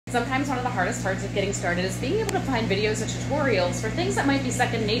Sometimes one of the hardest parts of getting started is being able to find videos or tutorials for things that might be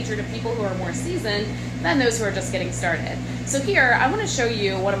second nature to people who are more seasoned than those who are just getting started. So here, I want to show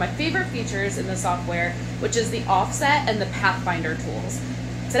you one of my favorite features in the software, which is the offset and the pathfinder tools.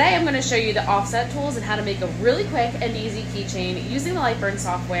 Today, I'm going to show you the offset tools and how to make a really quick and easy keychain using the Lightburn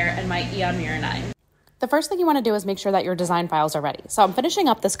software and my Eon Mirror 9. The first thing you want to do is make sure that your design files are ready. So I'm finishing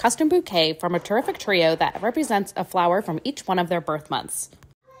up this custom bouquet from a terrific trio that represents a flower from each one of their birth months.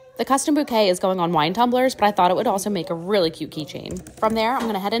 The custom bouquet is going on wine tumblers, but I thought it would also make a really cute keychain. From there, I'm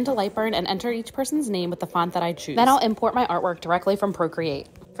going to head into Lightburn and enter each person's name with the font that I choose. Then I'll import my artwork directly from Procreate.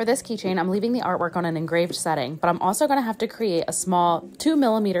 For this keychain, I'm leaving the artwork on an engraved setting, but I'm also going to have to create a small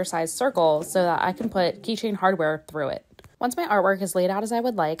 2mm size circle so that I can put keychain hardware through it. Once my artwork is laid out as I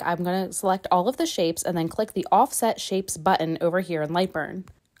would like, I'm going to select all of the shapes and then click the Offset Shapes button over here in Lightburn.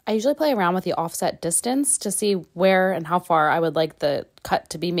 I usually play around with the offset distance to see where and how far I would like the cut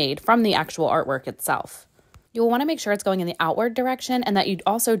to be made from the actual artwork itself. You'll want to make sure it's going in the outward direction and that you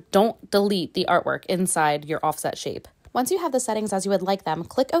also don't delete the artwork inside your offset shape. Once you have the settings as you would like them,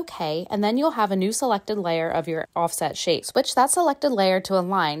 click OK, and then you'll have a new selected layer of your offset shape. Switch that selected layer to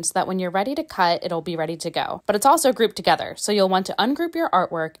align so that when you're ready to cut, it'll be ready to go. But it's also grouped together, so you'll want to ungroup your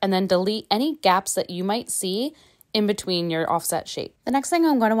artwork and then delete any gaps that you might see in between your offset shape. The next thing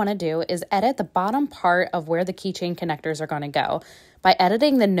I'm going to want to do is edit the bottom part of where the keychain connectors are going to go. By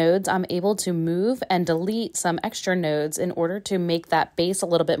editing the nodes, I'm able to move and delete some extra nodes in order to make that base a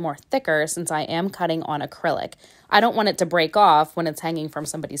little bit more thicker since I am cutting on acrylic. I don't want it to break off when it's hanging from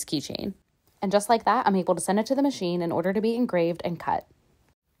somebody's keychain. And just like that, I'm able to send it to the machine in order to be engraved and cut.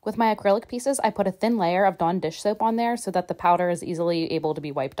 With my acrylic pieces, I put a thin layer of Dawn dish soap on there so that the powder is easily able to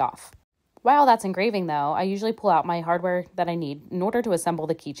be wiped off. While that's engraving though, I usually pull out my hardware that I need in order to assemble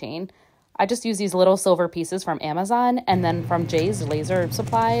the keychain. I just use these little silver pieces from Amazon, and then from Jay's Laser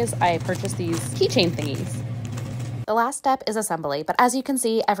Supplies, I purchased these keychain thingies. The last step is assembly, but as you can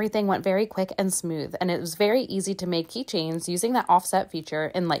see, everything went very quick and smooth, and it was very easy to make keychains using that offset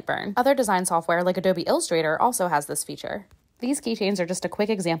feature in Lightburn. Other design software like Adobe Illustrator also has this feature. These keychains are just a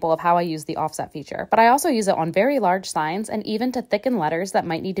quick example of how I use the offset feature, but I also use it on very large signs and even to thicken letters that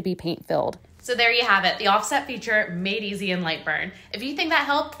might need to be paint filled. So there you have it, the offset feature made easy in Lightburn. If you think that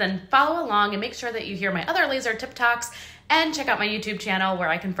helped, then follow along and make sure that you hear my other laser tip talks and check out my YouTube channel where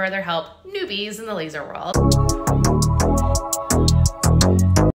I can further help newbies in the laser world.